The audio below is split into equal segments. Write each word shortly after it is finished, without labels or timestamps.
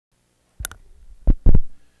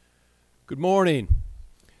Good morning.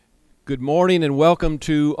 Good morning and welcome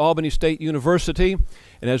to Albany State University,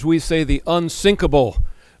 and as we say, the unsinkable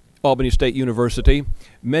Albany State University.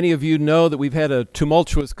 Many of you know that we've had a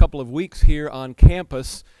tumultuous couple of weeks here on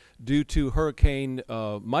campus due to Hurricane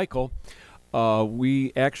Michael.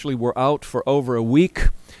 We actually were out for over a week,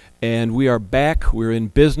 and we are back. We're in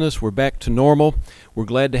business. We're back to normal. We're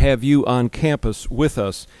glad to have you on campus with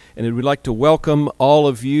us, and we'd like to welcome all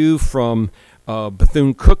of you from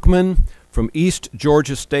Bethune-Cookman, from East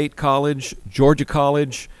Georgia State College, Georgia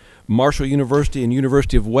College, Marshall University, and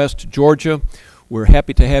University of West Georgia. We're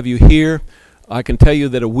happy to have you here. I can tell you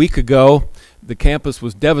that a week ago, the campus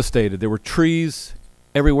was devastated. There were trees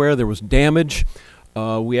everywhere. There was damage.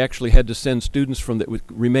 We actually had to send students that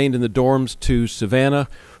remained in the dorms to Savannah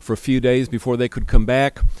for a few days before they could come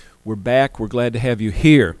back. We're back. We're glad to have you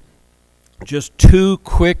here. Just two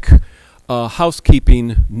quick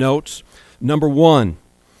housekeeping notes. Number one,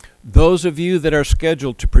 those of you that are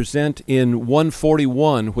scheduled to present in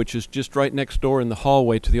 141, which is just right next door in the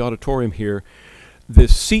hallway to the auditorium here, the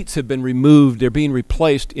seats have been removed. They're being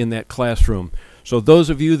replaced in that classroom. So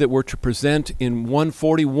those of you that were to present in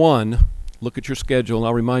 141, look at your schedule, and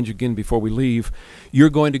I'll remind you again before we leave,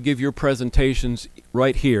 you're going to give your presentations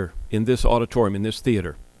right here in this auditorium, in this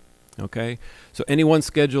theater. Okay? So anyone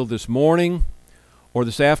scheduled this morning or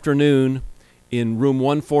this afternoon in room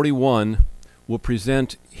 141 will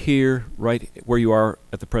present here right where you are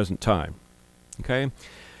at the present time. Okay?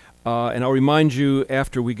 And I'll remind you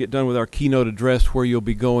after we get done with our keynote address where you'll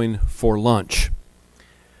be going for lunch.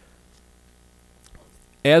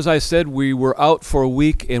 As I said, we were out for a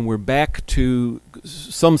week and we're back to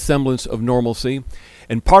some semblance of normalcy.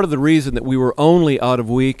 And part of the reason that we were only out of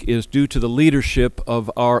a week is due to the leadership of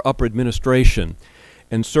our upper administration.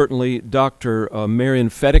 And certainly Dr. Marion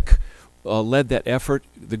Fedek led that effort,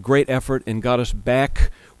 the great effort, and got us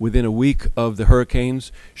back within a week of the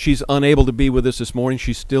hurricanes. She's unable to be with us this morning.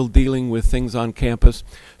 She's still dealing with things on campus,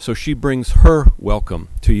 so she brings her welcome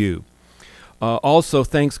to you. Also,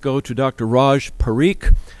 thanks go to Dr. Raj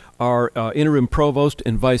Parikh, our interim provost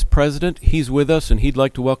and vice president. He's with us, and he'd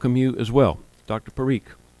like to welcome you as well. Dr. Parikh.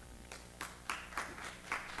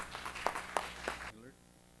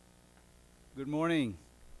 Good morning.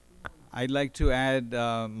 I'd like to add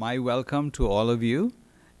my welcome to all of you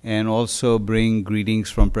and also bring greetings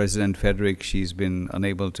from President Fedek. She's been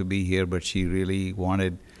unable to be here, but she really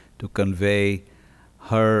wanted to convey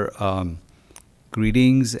her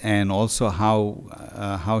greetings and also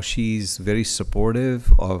how she's very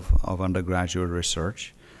supportive of undergraduate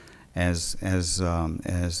research. As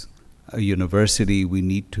a university, we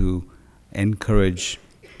need to encourage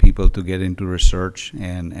people to get into research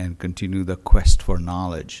and continue the quest for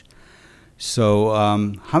knowledge. So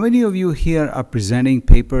how many of you here are presenting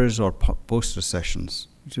papers or poster sessions?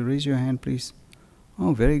 Would you raise your hand, please?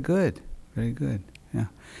 Oh, very good. Very good. Yeah.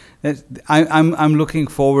 I'm looking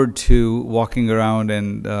forward to walking around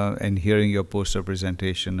and hearing your poster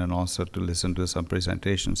presentation and also to listen to some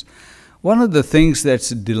presentations. One of the things that's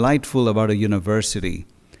delightful about a university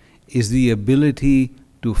is the ability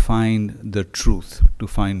to find the truth, to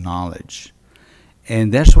find knowledge.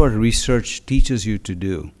 And that's what research teaches you to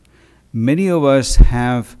do. Many of us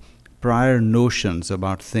have prior notions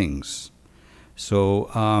about things. So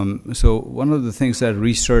one of the things that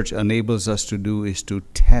research enables us to do is to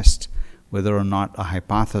test whether or not a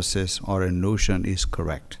hypothesis or a notion is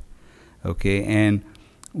correct. Okay, and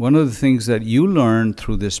one of the things that you learn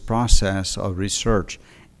through this process of research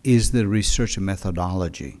is the research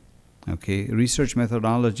methodology. Okay, research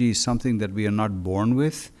methodology is something that we are not born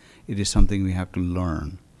with. It is something we have to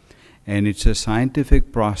learn. And it's a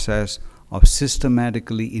scientific process of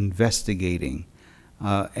systematically investigating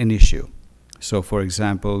an issue. So, for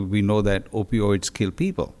example, we know that opioids kill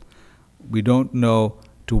people. We don't know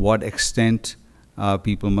to what extent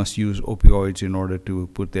people must use opioids in order to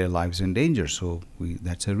put their lives in danger. So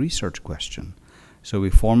that's a research question. So we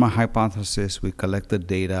form a hypothesis, we collect the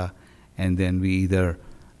data, and then we either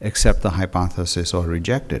accept the hypothesis or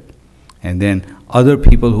reject it. And then other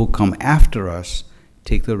people who come after us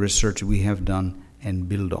take the research we have done and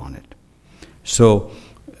build on it. So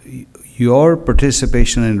your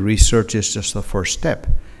participation in research is just the first step.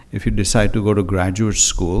 If you decide to go to graduate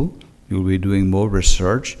school, you'll be doing more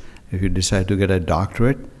research. If you decide to get a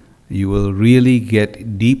doctorate, you will really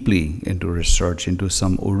get deeply into research, into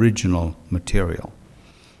some original material.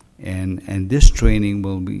 And this training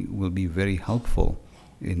will be very helpful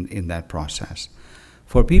in that process.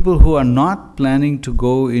 For people who are not planning to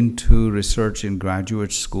go into research in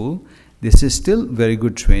graduate school, this is still very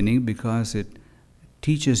good training because it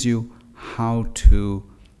teaches you how to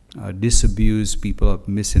disabuse people of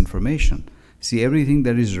misinformation. See, everything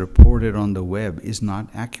that is reported on the web is not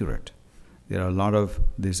accurate.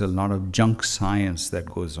 There's a lot of junk science that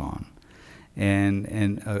goes on.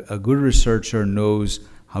 And a good researcher knows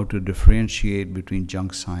how to differentiate between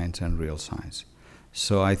junk science and real science.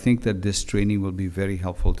 So I think that this training will be very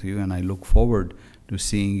helpful to you, and I look forward to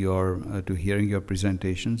seeing to hearing your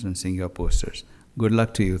presentations and seeing your posters. Good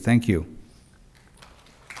luck to you. Thank you.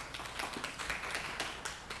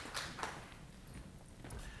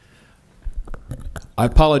 I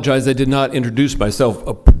apologize, I did not introduce myself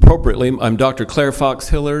appropriately. I'm Dr. Claire Fox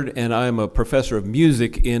Hillard, and I am a professor of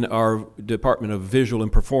music in our Department of Visual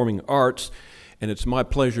and Performing Arts. And it's my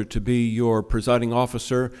pleasure to be your presiding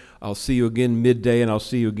officer. I'll see you again midday, and I'll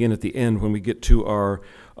see you again at the end when we get to our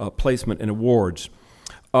placement and awards.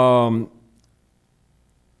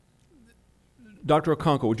 Dr.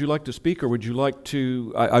 Okonkwo, would you like to speak, or would you like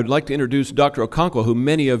to? I'd like to introduce Dr. Okonkwo, who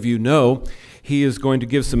many of you know. He is going to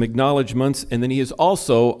give some acknowledgments, and then he is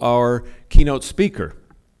also our keynote speaker.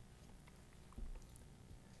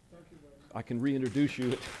 Thank you very much. I can reintroduce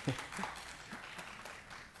you.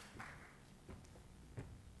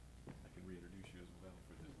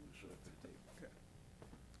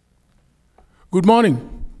 Good morning.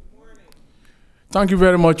 Good morning. Thank you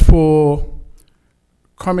very much for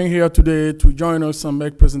coming here today to join us and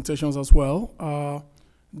make presentations as well.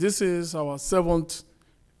 This is our 7th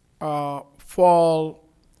Fall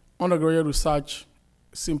Undergraduate Research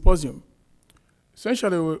Symposium.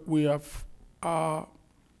 Essentially, we have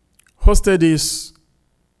hosted this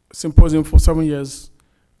symposium for 7 years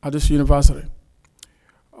at this university.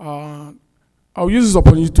 I'll use this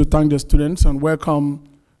opportunity to thank the students and welcome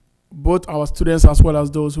both our students as well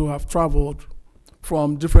as those who have traveled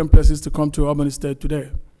from different places to come to Albany State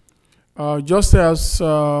today. Just as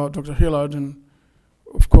Dr. Hillard and,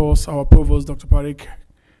 of course, our provost, Dr. Parikh,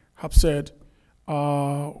 have said,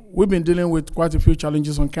 we've been dealing with quite a few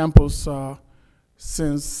challenges on campus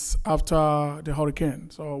since after the hurricane.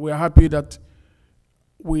 So we are happy that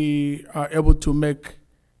we are able to make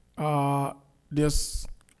this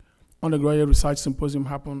Undergraduate Research Symposium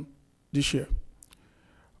happen this year.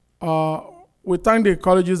 We thank the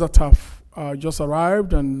colleges that have just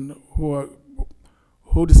arrived and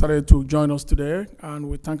who decided to join us today, and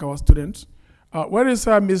we thank our students. Where is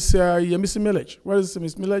Miss Yemisi Millage? Where is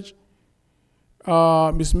Miss Millage?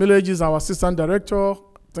 Miss Millage is our assistant director. I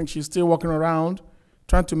think she's still walking around,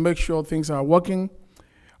 trying to make sure things are working.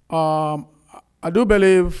 I do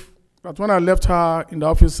believe that when I left her in the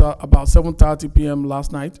office about 7:30 p.m.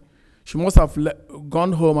 last night, she must have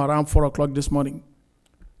gone home around 4 o'clock this morning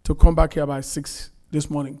to come back here by 6 this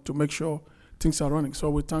morning to make sure things are running. So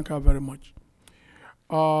we thank her very much.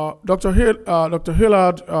 Dr.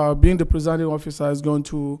 Hillard, being the presiding officer, is going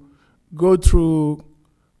to go through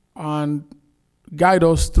and guide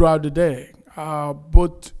us throughout the day,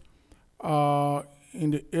 both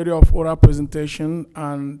in the area of oral presentation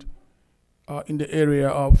and in the area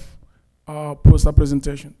of poster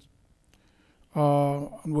presentations.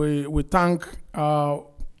 We thank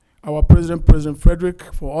our president, President Frederick,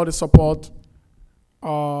 for all the support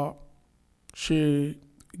she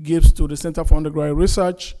gives to the Center for Undergraduate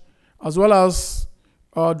Research, as well as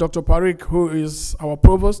Dr. Parikh, who is our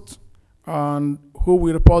provost and who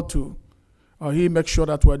we report to. He makes sure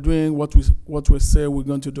that we're doing what we say we're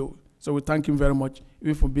going to do. So we thank him very much,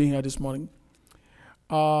 even for being here this morning.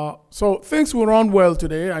 So things will run well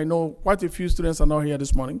today. I know quite a few students are not here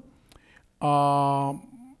this morning.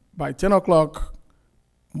 By 10 o'clock,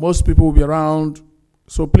 most people will be around.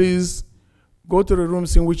 So please go to the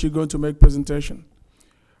rooms in which you're going to make presentation.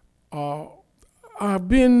 I have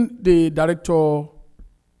been the director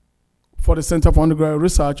for the Center for Undergraduate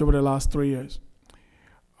Research over the last 3 years.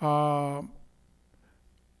 I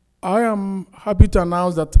am happy to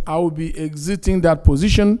announce that I will be exiting that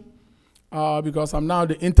position because I'm now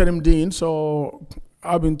the interim dean, so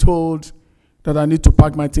I've been told that I need to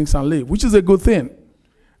pack my things and leave, which is a good thing.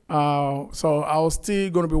 So I'm still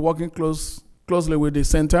going to be working closely with the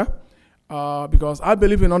center because I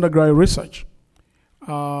believe in undergraduate research.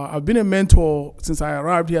 I've been a mentor since I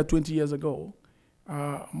arrived here 20 years ago.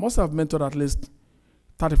 I must have mentored at least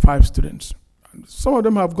 35 students. Some of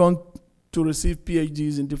them have gone to receive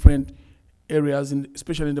PhDs in different areas,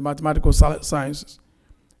 especially in the mathematical sciences.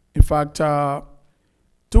 In fact,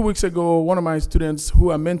 2 weeks ago, one of my students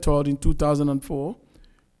who I mentored in 2004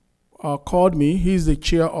 called me. He's the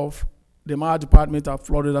chair of the math department at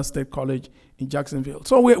Florida State College in Jacksonville.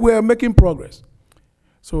 So we're making progress.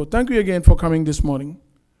 So thank you again for coming this morning.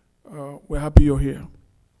 We're happy you're here.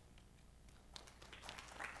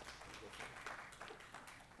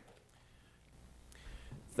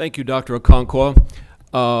 Thank you, Dr. Okonkwo.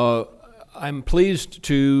 I'm pleased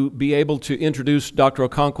to be able to introduce Dr.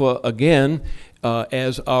 Okonkwo again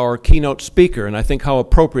as our keynote speaker, and I think how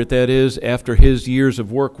appropriate that is after his years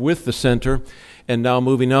of work with the center and now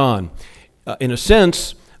moving on. In a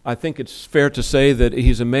sense, I think it's fair to say that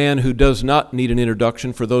he's a man who does not need an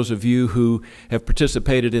introduction for those of you who have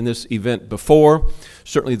participated in this event before.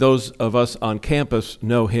 Certainly those of us on campus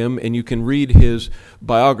know him, and you can read his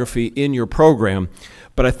biography in your program.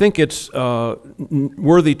 But I think it's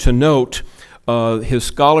worthy to note his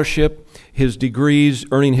scholarship, his degrees,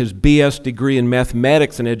 earning his BS degree in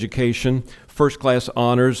mathematics and education, first-class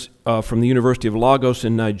honors from the University of Lagos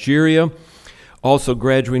in Nigeria, also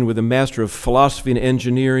graduating with a Master of Philosophy and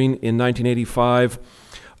Engineering in 1985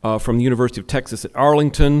 from the University of Texas at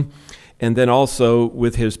Arlington, and then also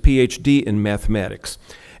with his PhD in mathematics.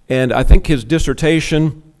 And I think his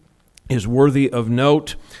dissertation is worthy of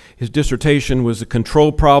note. His dissertation was the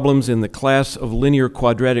control problems in the class of linear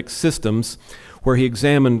quadratic systems, where he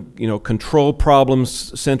examined, control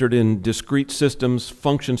problems centered in discrete systems,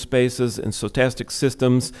 function spaces, and stochastic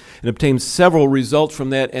systems, and obtained several results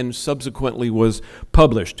from that and subsequently was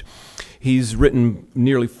published. He's written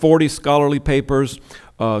nearly 40 scholarly papers,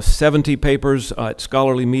 70 papers at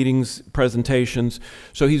scholarly meetings, presentations.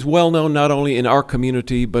 So he's well known not only in our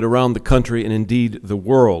community, but around the country and indeed the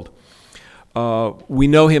world. We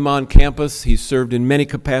know him on campus. He's served in many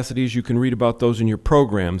capacities. You can read about those in your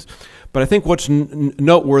programs. But I think what's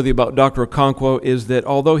noteworthy about Dr. Okonkwo is that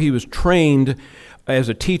although he was trained as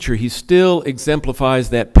a teacher, he still exemplifies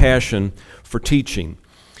that passion for teaching.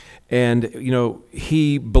 And,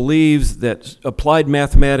 he believes that applied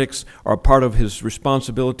mathematics are part of his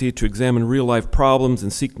responsibility to examine real-life problems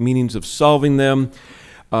and seek meanings of solving them.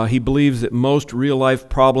 He believes that most real-life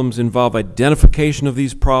problems involve identification of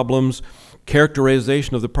these problems,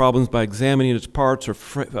 characterization of the problems by examining its parts or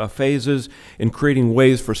phases, and creating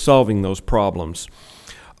ways for solving those problems.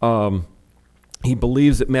 He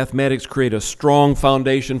believes that mathematics create a strong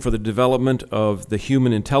foundation for the development of the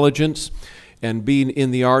human intelligence, and being in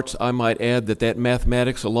the arts, I might add that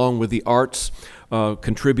mathematics, along with the arts,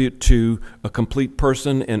 contribute to a complete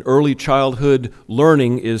person, and early childhood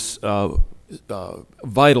learning is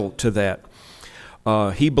vital to that.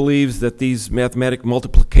 He believes that these mathematic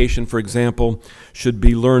multiplication, for example, should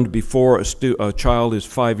be learned before a child is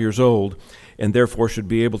 5 years old, and therefore should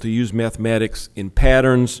be able to use mathematics in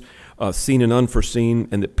patterns, seen and unforeseen,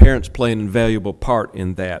 and that parents play an invaluable part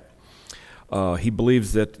in that. He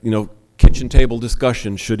believes that, kitchen table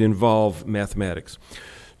discussion should involve mathematics.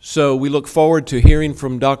 So we look forward to hearing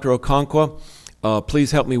from Dr. Okonkwo.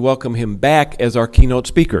 Please help me welcome him back as our keynote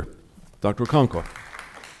speaker. Dr. Okonkwo.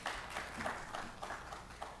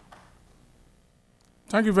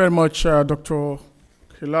 Thank you very much, Dr.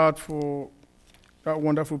 Hilard, for that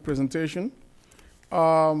wonderful presentation.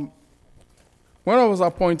 When I was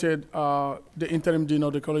appointed the Interim Dean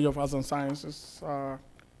of the College of Arts and Sciences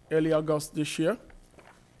early August this year,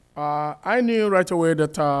 I knew right away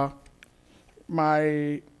that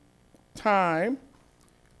my time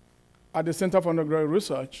at the Center for Undergraduate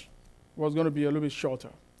Research was going to be a little bit shorter.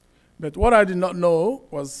 But what I did not know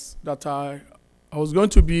was that I was going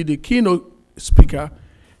to be the keynote speaker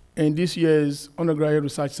in this year's Undergraduate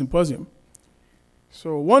Research Symposium.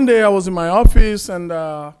 So one day I was in my office, and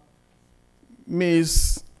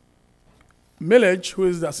Ms. Millage, who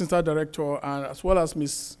is the assistant director, and as well as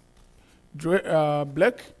Ms.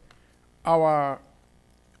 Black, our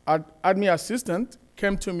admin assistant,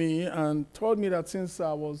 came to me and told me that since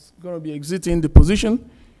I was going to be exiting the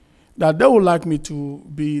position, that they would like me to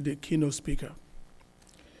be the keynote speaker.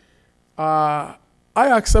 I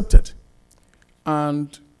accepted.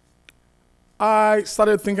 And I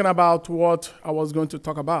started thinking about what I was going to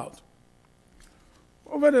talk about.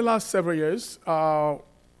 Over the last several years, Dr.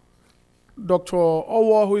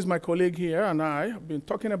 Owo, who is my colleague here, and I have been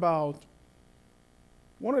talking about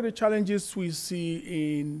one of the challenges we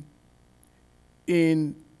see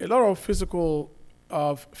in a lot of physical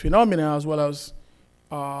phenomena, as well as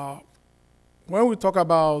when we talk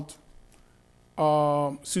about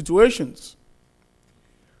situations.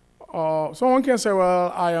 Someone can say,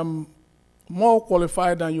 well, I am more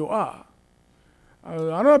qualified than you are.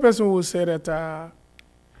 Another person will say that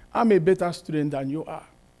I'm a better student than you are.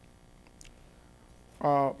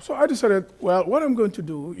 So I decided, well, what I'm going to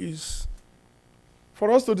do is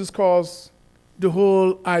for us to discuss the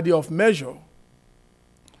whole idea of measure.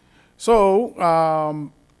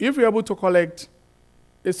 So if you're able to collect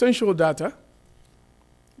essential data,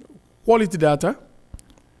 quality data,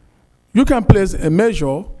 you can place a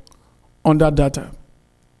measure on that data.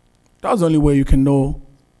 That's the only way you can know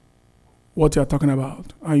what you're talking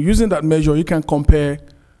about. And using that measure, you can compare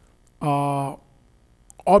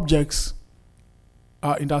objects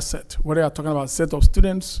in that set, whether you're talking about a set of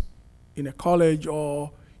students in a college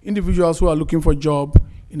or individuals who are looking for a job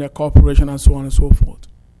in a corporation and so on and so forth.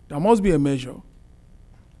 There must be a measure.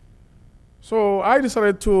 So I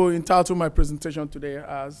decided to entitle my presentation today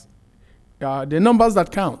as the numbers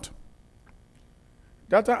that count.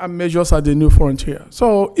 Data and measures are the new frontier.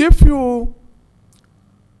 So if you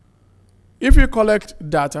collect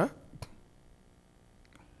data,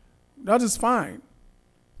 that is fine.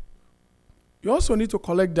 You also need to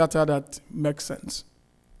collect data that makes sense.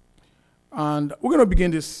 And we're going to begin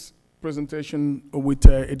this presentation with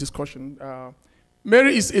a discussion.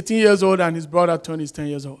 Mary is 18 years old and his brother Tony is 10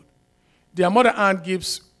 years old. Their mother Ann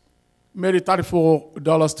gives Mary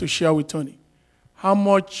 $34 to share with Tony. How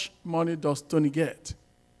much money does Tony get?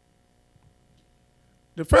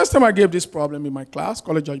 The first time I gave this problem in my class,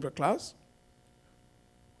 college algebra class,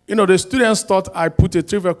 the students thought I put a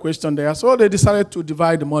trivial question there, so they decided to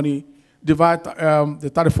divide the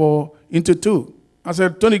 34 into 2. I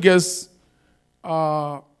said, Tony gets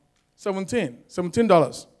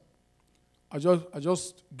 $17. I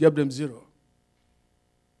just gave them 0.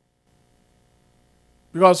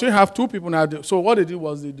 Because you have 2 people now, so what they did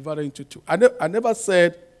was they divided into 2. I never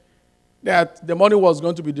said that the money was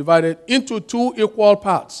going to be divided into 2 equal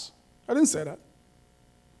parts. I didn't say that.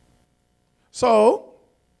 So,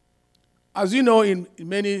 as you know, in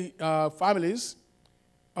many families,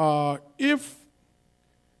 if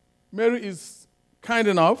Mary is kind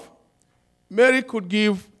enough, Mary could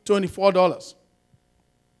give $24.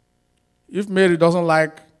 If Mary doesn't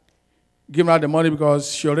like giving her the money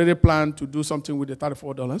because she already planned to do something with the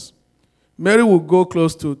 $34, Mary will go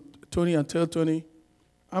close to Tony and tell Tony,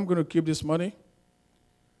 I'm going to keep this money.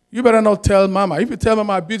 You better not tell Mama. If you tell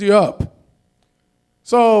Mama, I'll beat you up.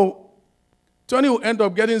 So Tony will end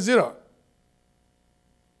up getting 0.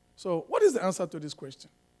 So what is the answer to this question?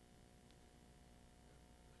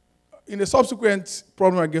 In the subsequent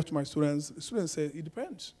problem I gave to my students, the students say it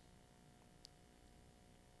depends.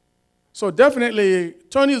 So definitely,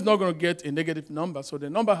 Tony is not going to get a negative number, so the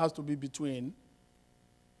number has to be between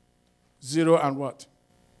 0 and what?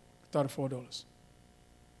 $34.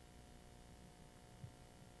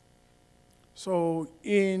 So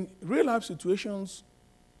in real-life situations,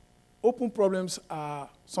 open problems are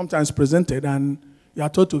sometimes presented, and you are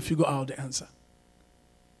told to figure out the answer.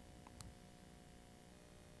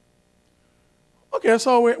 Okay,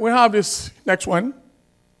 so we have this next one.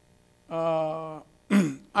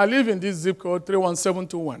 I live in this zip code,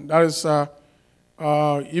 31721. That is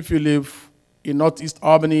if you live in Northeast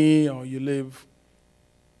Albany or you live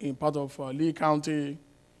in part of Lee County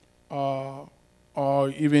or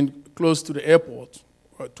even close to the airport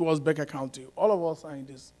or towards Becker County. All of us are in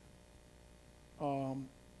this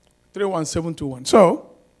 31721.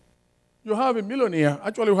 So you have a millionaire.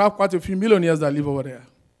 Actually, we have quite a few millionaires that live over there.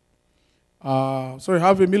 So you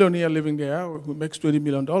have a millionaire living there who makes $20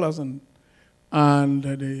 million,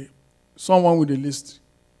 and someone with the least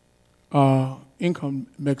income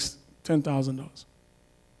makes $10,000.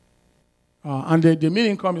 And the mean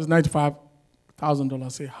income is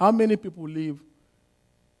 $95,000. Say, how many people live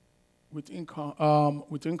with income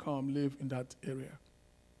live in that area?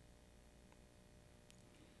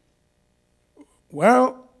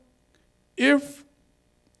 Well, if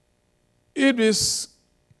this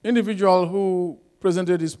individual who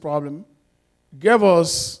presented this problem gave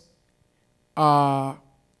us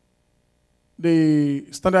the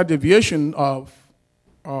standard deviation of,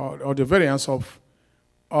 or the variance of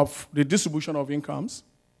the distribution of incomes,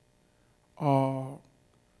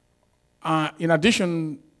 in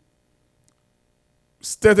addition,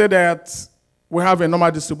 stated that we have a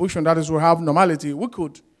normal distribution, that is, we have normality, we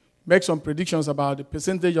could make some predictions about the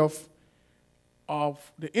percentage of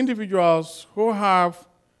the individuals who have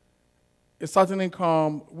a certain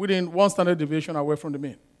income within 1 standard deviation away from the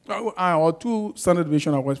mean, or 2 standard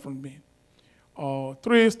deviation away from the mean, or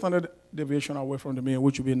 3 standard deviation away from the mean,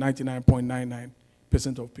 which would be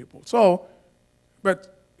 99.99% of people. So,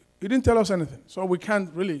 but he didn't tell us anything, so we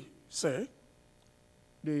can't really say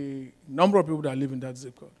the number of people that live in that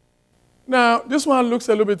zip code. Now, this one looks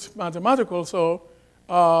a little bit mathematical, so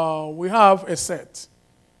we have a set.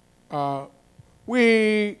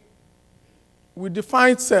 We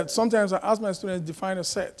define sets. Sometimes I ask my students to define a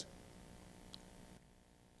set.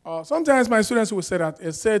 Sometimes my students will say that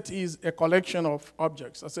a set is a collection of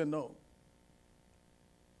objects. I say no.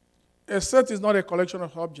 A set is not a collection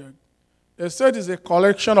of objects. A set is a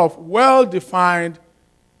collection of well-defined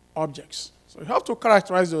objects. So you have to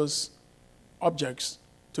characterize those objects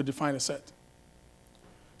to define a set.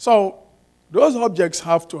 So those objects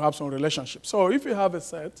have to have some relationship. So if you have a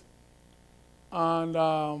set,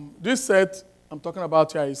 and this set I'm talking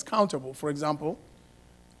about here is countable. For example,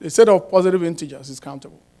 the set of positive integers is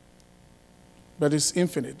countable, but it's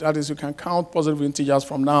infinite. That is, you can count positive integers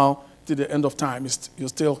from now to the end of time. You're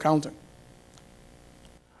still counting.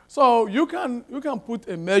 So you can put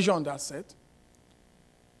a measure on that set.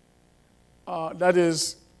 That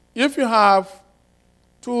is, if you have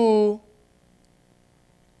two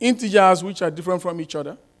integers which are different from each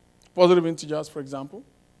other, positive integers, for example,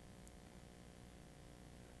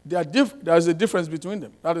 there's a difference between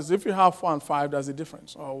them. That is, if you have 4 and 5, there's a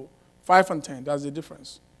difference. Or 5 and 10, there's a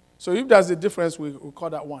difference. So if there's a difference, we call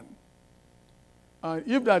that 1. And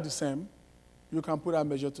if they're the same, you can put that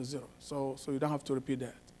measure to 0. So you don't have to repeat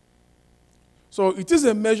that. So it is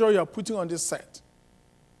a measure you're putting on this set.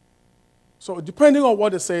 So depending on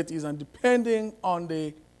what the set is and depending on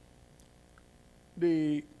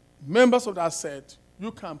the members of that set,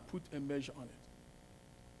 you can put a measure on it.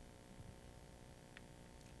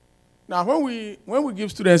 Now, when we give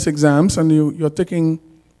students exams and you're taking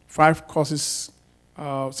 5 courses,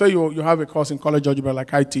 say you have a course in college algebra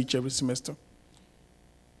like I teach every semester,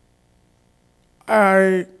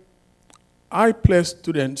 I place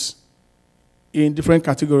students in different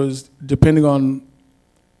categories depending on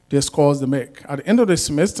the scores they make. At the end of the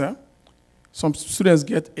semester, some students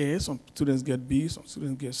get A, some students get B, some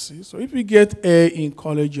students get C. So if you get A in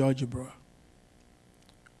college algebra,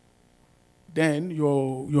 then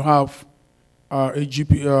you have a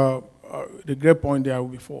GP, the grade point there will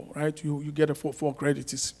be 4, right? You get a 4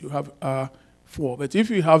 credits, you have 4. But if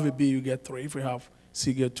you have a B, you get 3. If you have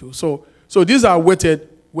C, you get 2. So these are weighted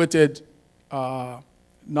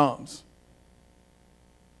norms.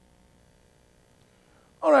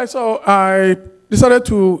 All right, so I decided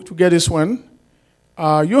to get this one.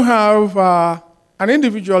 You have an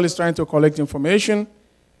individual is trying to collect information,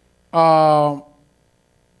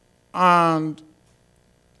 and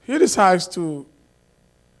he decides to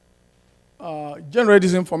generate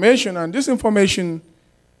this information, and this information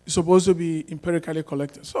is supposed to be empirically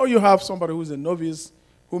collected. So you have somebody who's a novice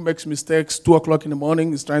who makes mistakes, 2 o'clock in the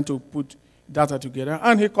morning, is trying to put data together,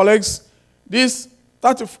 and he collects these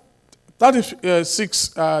 36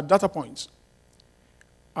 data points.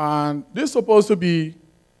 And this is supposed to be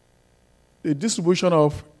the distribution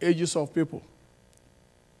of ages of people.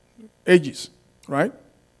 Ages, right?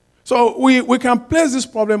 So we can place this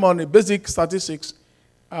problem on a basic statistics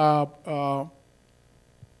exam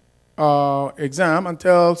and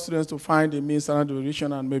tell students to find the mean standard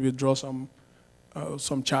deviation and maybe draw some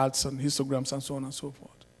charts and histograms and so on and so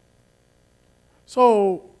forth.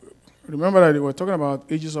 So remember that we're talking about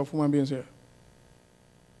ages of human beings here.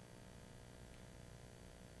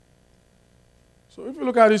 So if you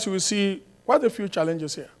look at this, you will see quite a few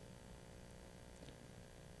challenges here.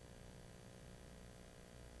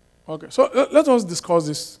 Okay, so let us discuss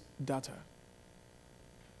this data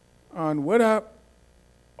and whether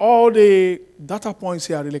all the data points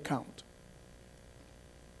here really count.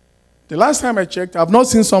 The last time I checked, I've not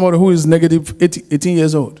seen somebody who is negative 18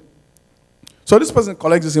 years old. So this person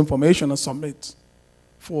collects this information and submits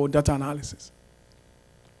for data analysis.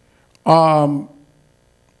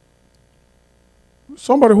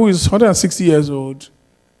 Somebody who is 160 years old,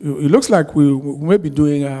 it looks like we may be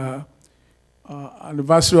doing an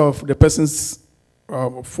anniversary of the person's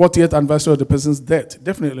 40th anniversary of the person's death.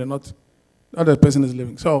 Definitely not that the person is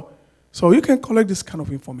living. So you can collect this kind of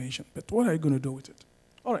information, but what are you going to do with it?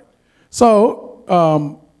 All right.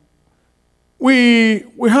 So we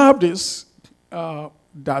have this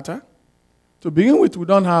data. To begin with, we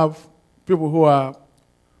don't have people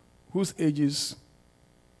whose ages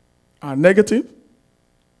are negative.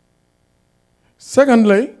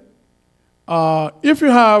 Secondly, if you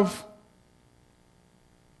have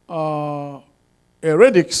a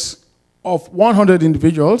radix of 100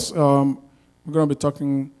 individuals, we're going to be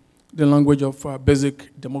talking the language of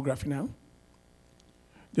basic demography now.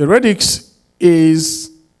 The radix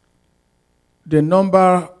is the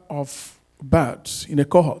number of births in a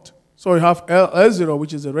cohort. So you have L0,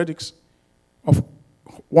 which is the radix of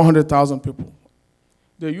 100,000 people.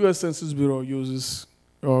 The U.S. Census Bureau uses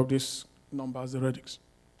this number as the radix.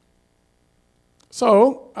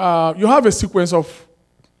 So you have a sequence of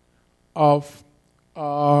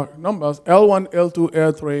numbers, L1, L2,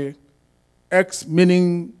 L3, X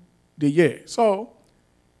meaning the year. So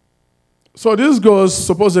this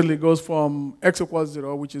supposedly goes from X equals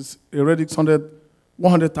 0, which is a radix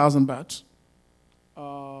 100,000 births,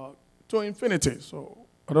 to infinity. So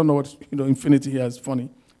I don't know what, infinity here is funny,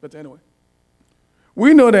 but anyway.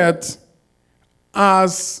 We know that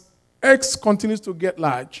as X continues to get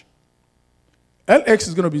large, LX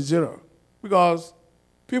is going to be 0 because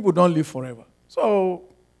people don't live forever. So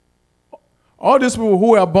all these people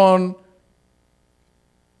who were born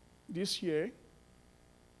this year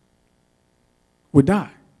will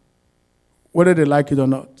die, whether they like it or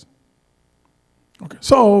not. Okay,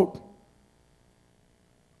 so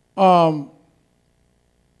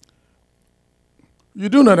you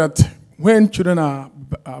do know that when children are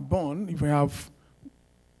born, if we have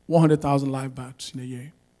 100,000 live births in a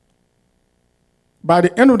year, by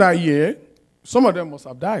the end of that year, some of them must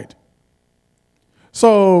have died.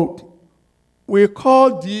 So we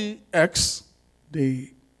call DX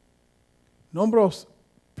the number of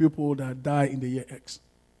people that die in the year X.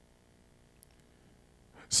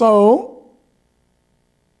 So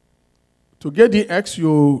to get DX,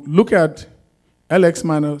 you look at LX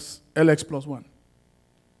minus LX plus 1.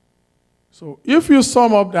 So if you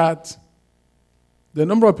sum up that, the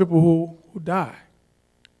number of people who die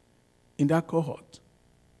in that cohort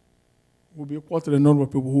will be equal to the number of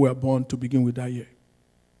people who were born to begin with that year.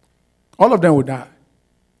 All of them will die.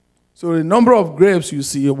 So the number of graves you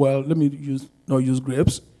see, well, let me not use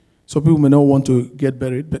graves, so people may not want to get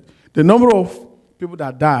buried, but the number of people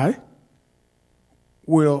that die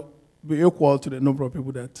will be equal to the number of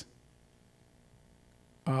people that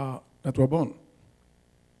were born.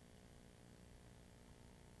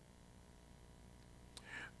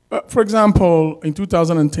 For example, in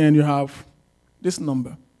 2010, you have this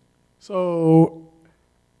number. So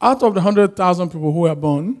out of the 100,000 people who were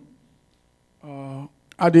born,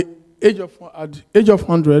 at the age of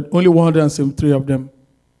 100, only 173 of them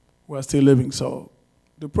were still living. So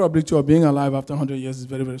the probability of being alive after 100 years is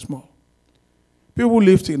very, very small. People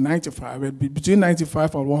live till 95, but between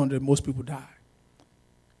 95 and 100, most people die.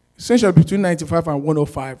 Essentially, between 95 and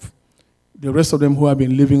 105, the rest of them who have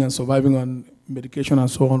been living and surviving on medication and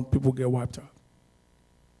so on, people get wiped out.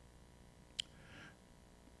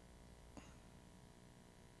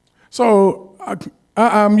 So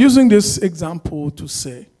I'm using this example to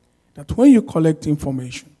say that when you collect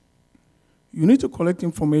information, you need to collect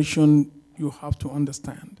information, you have to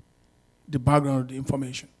understand the background of the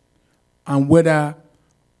information and whether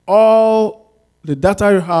all the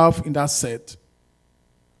data you have in that set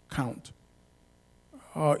count.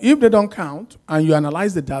 If they don't count and you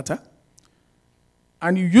analyze the data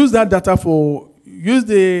and you use that data use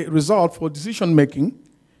the result for decision making,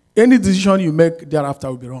 any decision you make thereafter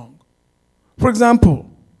will be wrong. For example,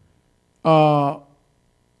 the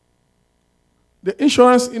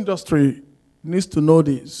insurance industry needs to know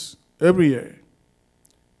this every year.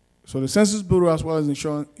 So the Census Bureau as well as the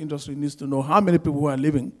insurance industry needs to know how many people who are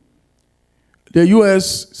living. The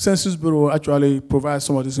US Census Bureau actually provides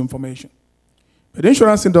some of this information. But the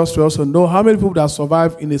insurance industry also know how many people that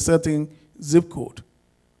survive in a certain zip code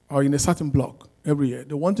or in a certain block every year.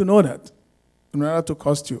 They want to know that in order to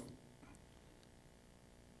cost you.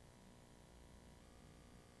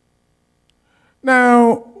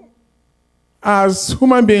 Now, as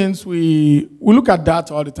human beings, we look at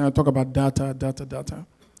data all the time, talk about data,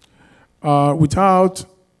 without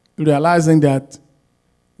realizing that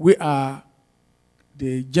we are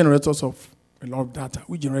the generators of a lot of data.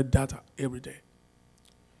 We generate data every day.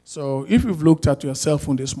 So if you've looked at your cell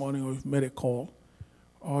phone this morning, or you've made a call,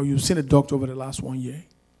 or you've seen a doctor over the last 1 year,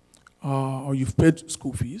 or you've paid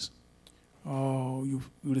school fees, or you've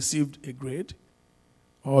received a grade,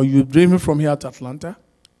 or you're driven from here to Atlanta,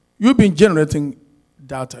 you've been generating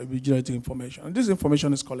data, you've been generating information, and this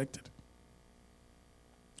information is collected.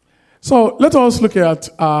 So let us look at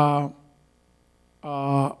a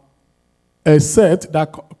set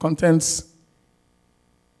that contains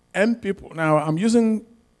n people. Now, I'm using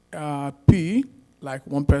P like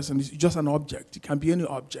one person. It's just an object. It can be any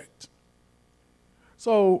object.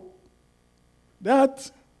 So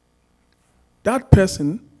that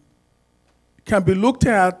person can be looked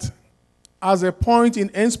at as a point in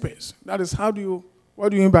n space. That is, what do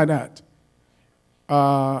you mean by that?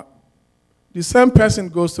 The same person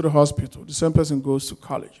goes to the hospital. The same person goes to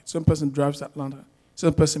college. The same person drives to Atlanta. The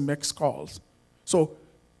same person makes calls. So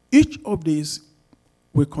each of these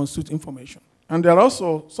will constitute information. And there are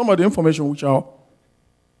also some of the information which are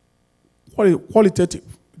qualitative.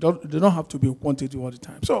 They don't have to be quantitative all the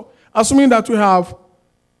time. So assuming that we have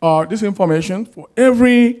this information for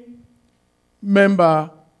every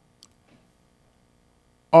member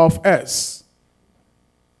of S,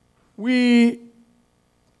 we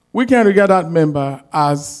can regard that member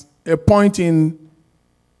as a point in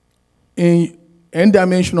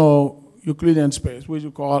n-dimensional Euclidean space, which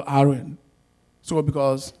we call Rn. So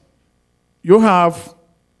because you have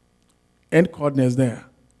n coordinates there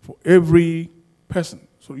for every person,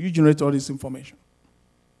 so you generate all this information.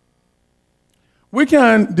 we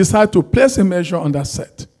can decide to place a measure on that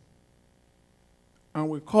set. And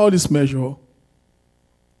we call this measure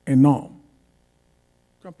a norm.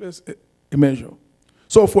 We can place a measure.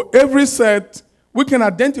 So for every set, we can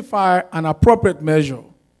identify an appropriate measure.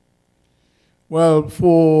 Well,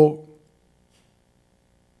 for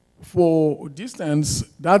distance,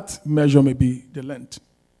 that measure may be the length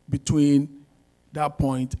between that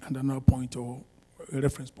point and another point or a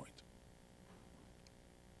reference point.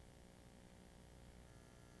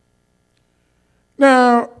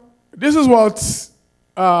 Now, this is what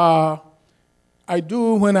I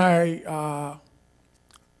do when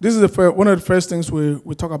this is one of the first things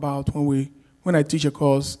we talk about when I teach a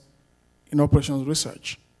course in operations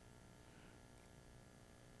research.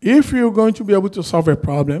 If you're going to be able to solve a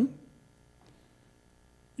problem,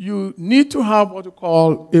 you need to have what we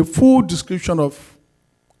call a full description of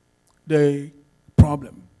the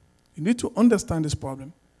problem. You need to understand this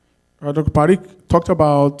problem. Dr. Parikh talked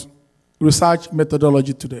about research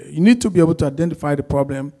methodology today. You need to be able to identify the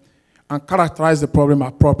problem and characterize the problem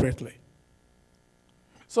appropriately.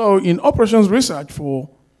 So in operations research for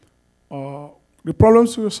the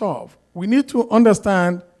problems we solve, we need to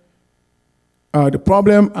understand the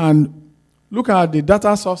problem and look at the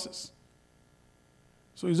data sources.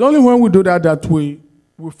 So it's only when we do that that we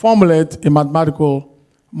formulate a mathematical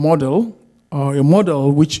model or a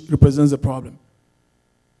model which represents the problem.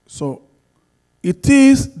 So it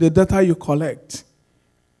is the data you collect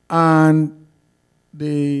and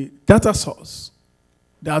the data source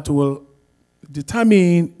that will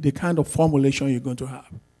determine the kind of formulation you're going to have.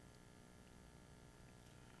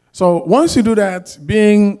 So once you do that,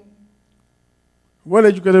 being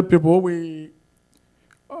well-educated people, we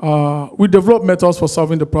develop methods for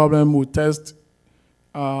solving the problem. We test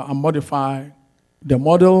and modify the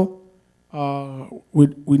model.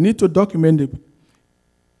 We need to document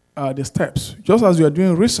the steps. Just as you are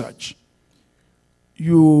doing research,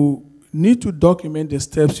 you need to document the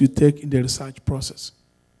steps you take in the research process.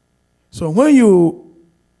 So when you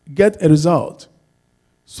get a result,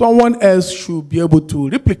 someone else should be able to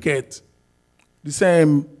replicate the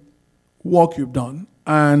same work you've done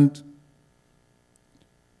and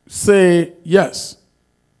say, yes,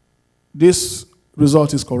 this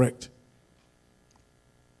result is correct.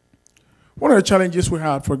 One of the challenges we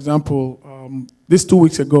had, for example, this 2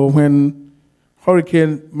 weeks ago when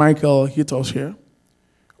Hurricane Michael hit us here,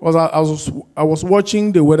 was I was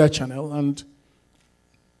watching the Weather Channel, and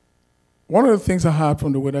one of the things I heard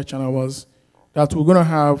from the Weather Channel was that we're going to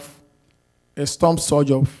have a storm surge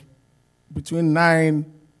of between 9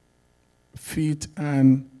 feet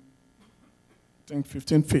and I think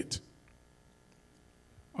 15 feet.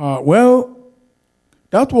 Well,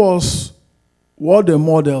 that was what the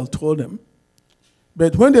model told them.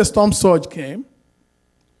 But when the storm surge came,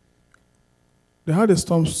 they had a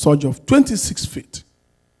storm surge of 26 feet.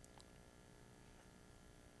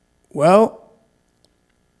 Well,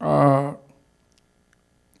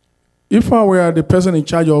 if I were the person in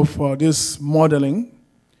charge of this modeling,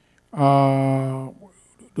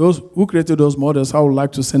 those who created those models, I would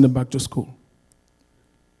like to send them back to school.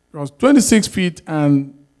 Because 26 feet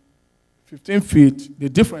and 15 feet, the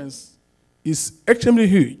difference is extremely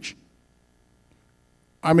huge.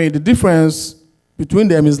 I mean, the difference between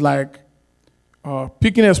them is like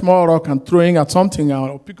picking a small rock and throwing at something,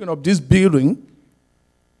 or picking up this building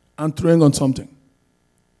and throwing on something.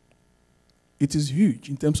 It is huge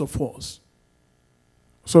in terms of force.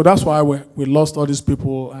 So that's why we lost all these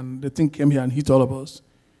people, and the thing came here and hit all of us.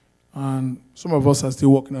 And some of us are still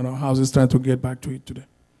working on our houses trying to get back to it today.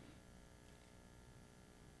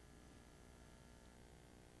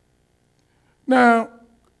 Now,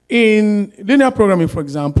 in linear programming, for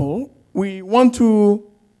example, we want to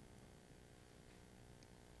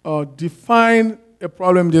define a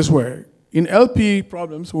problem this way. In LP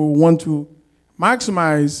problems, we want to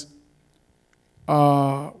maximize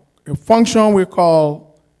a function we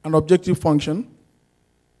call an objective function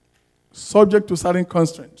subject to certain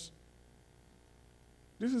constraints.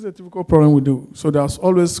 This is a typical problem we do. So there's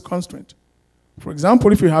always constraint. For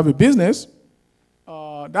example, if you have a business,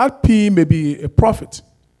 that P may be a profit.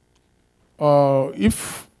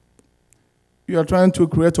 If you are trying to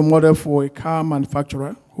create a model for a car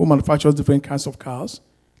manufacturer who manufactures different kinds of cars,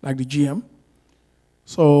 like the GM,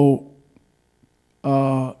 so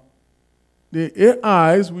the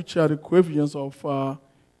AIs, which are the coefficients of a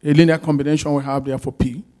linear combination we have there for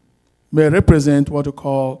P, may represent what we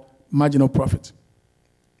call marginal profit.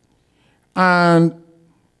 And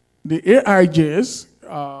the AIJs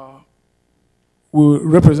will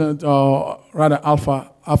represent, rather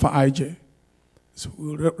alpha ij. So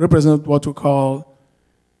will represent what we call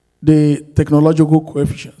the technological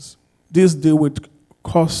coefficients. These deal with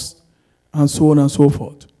cost and so on and so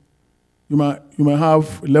forth. You might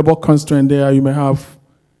have labor constraint there, you may have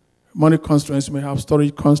money constraints, you may have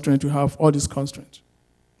storage constraints, you have all these constraints.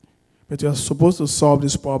 But you're supposed to solve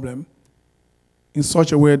this problem in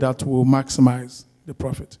such a way that will maximize the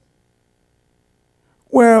profit.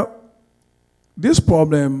 Well, this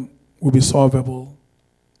problem will be solvable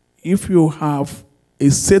if you have a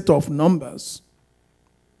set of numbers,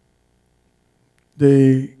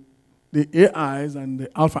 the AIs and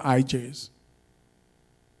the alpha IJs,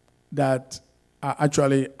 that are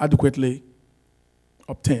actually adequately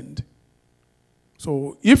obtained.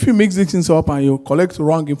 So if you mix these things up and you collect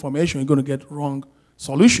wrong information, you're going to get wrong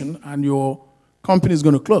solution and your company is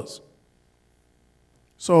going to close.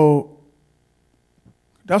 So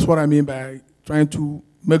that's what I mean by trying to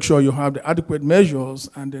make sure you have the adequate measures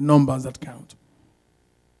and the numbers that count.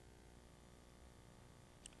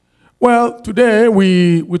 Well, today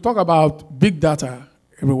we talk about big data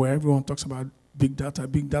everywhere. Everyone talks about big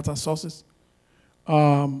data sources.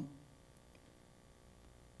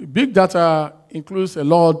 Big data includes a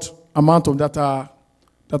large amount of data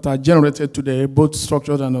that are generated today, both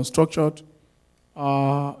structured and unstructured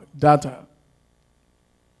data.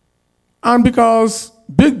 And because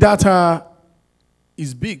big data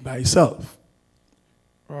is big by itself,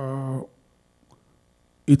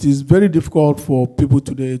 it is very difficult for people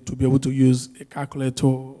today to be able to use a calculator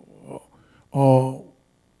or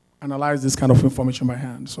analyze this kind of information by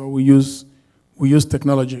hand. So we use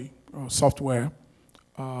technology or software,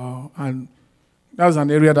 and that's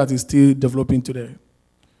an area that is still developing today.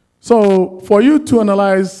 So for you to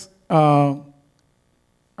analyze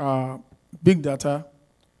big data,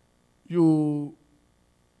 you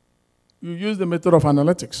use the method of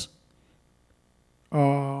analytics.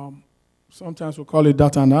 Sometimes we call it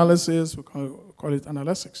data analysis, we call it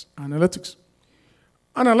analytics.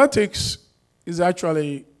 Analytics is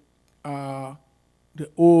actually the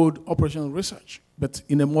old operational research, but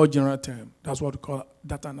in a more general term. That's what we call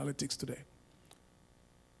data analytics today.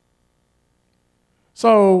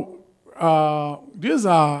 So these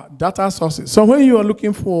are data sources. So when you are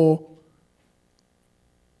looking for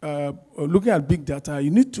looking at big data, you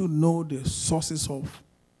need to know the sources of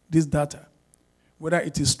this data, whether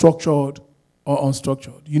it is structured or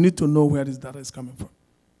unstructured. You need to know where this data is coming from.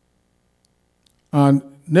 And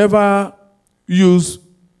never use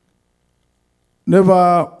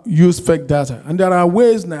fake data. And there are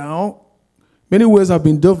ways now, many ways have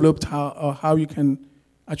been developed how you can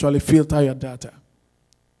actually filter your data.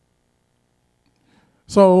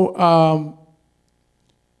 So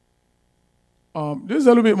this is a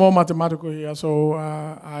little bit more mathematical here. So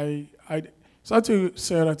I start to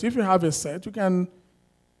say that if you have a set, you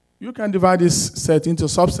can divide this set into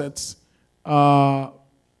subsets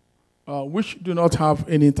which do not have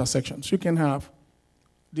any intersections. You can have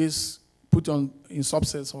this put on in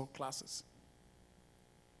subsets or classes.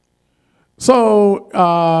 So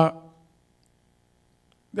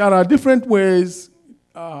there are different ways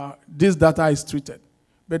this data is treated.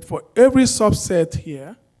 But for every subset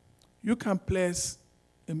here, you can place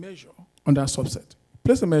a measure on that subset.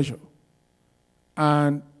 Place a measure.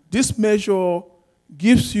 And this measure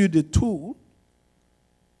gives you the tool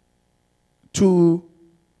to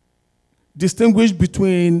distinguish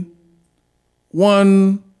between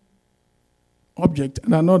one object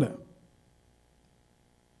and another.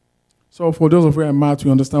 So for those of you in math,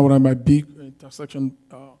 you understand what I mean by big intersection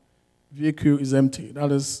VQ is empty.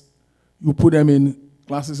 That is, you put them in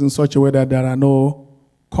classes in such a way that there are no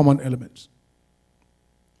common elements.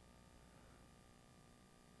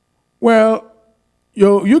 Well,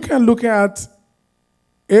 you can look at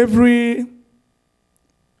every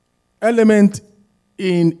element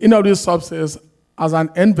in any of these subsets as an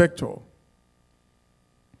n vector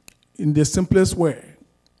in the simplest way.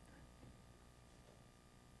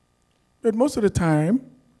 But most of the time,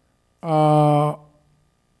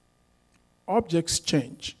 objects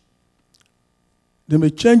change. They may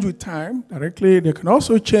change with time directly. They can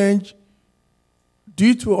also change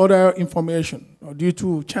due to other information or due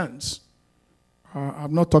to chance.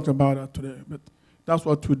 I've not talked about that today, but that's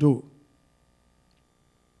what we do.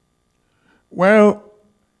 Well,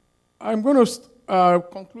 I'm going to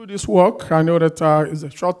conclude this work. I know that it's a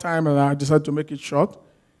short time, and I decided to make it short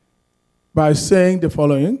by saying the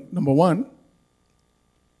following. Number one,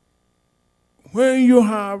 when you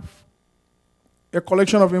have a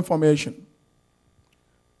collection of information,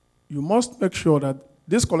 you must make sure that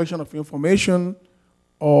this collection of information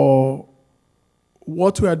or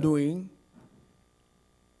what we are doing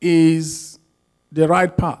is the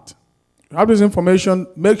right path. You have this information,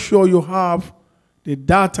 make sure you have the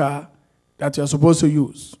data that you're supposed to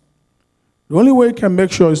use. The only way you can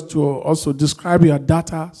make sure is to also describe your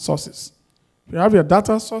data sources. If you have your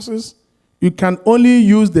data sources, you can only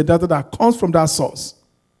use the data that comes from that source,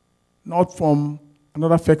 not from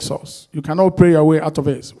another fake source. You cannot pray your way out of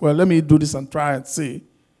it. Well, let me do this and try and see,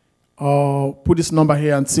 or put this number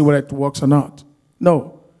here and see whether it works or not.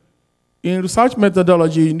 No. In research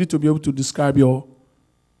methodology, you need to be able to describe your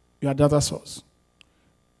data source.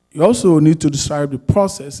 You also need to describe the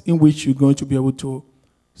process in which you're going to be able to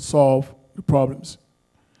solve the problems.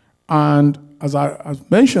 And as I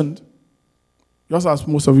mentioned, just as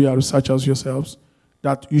most of you are researchers yourselves,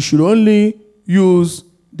 that you should only use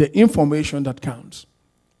the information that counts.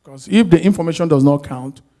 Because if the information does not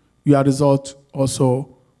count, your result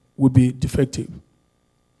also will be defective.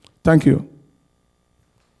 Thank you.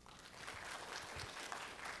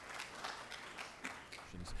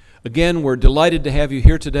 Again, we're delighted to have you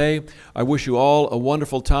here today. I wish you all a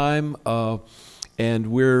wonderful time, and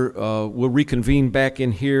we'll reconvene back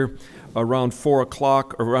in here around 4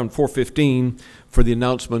 o'clock, or around 4:15 for the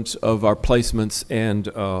announcements of our placements, and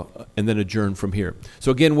then adjourn from here.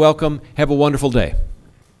 So again, welcome. Have a wonderful day.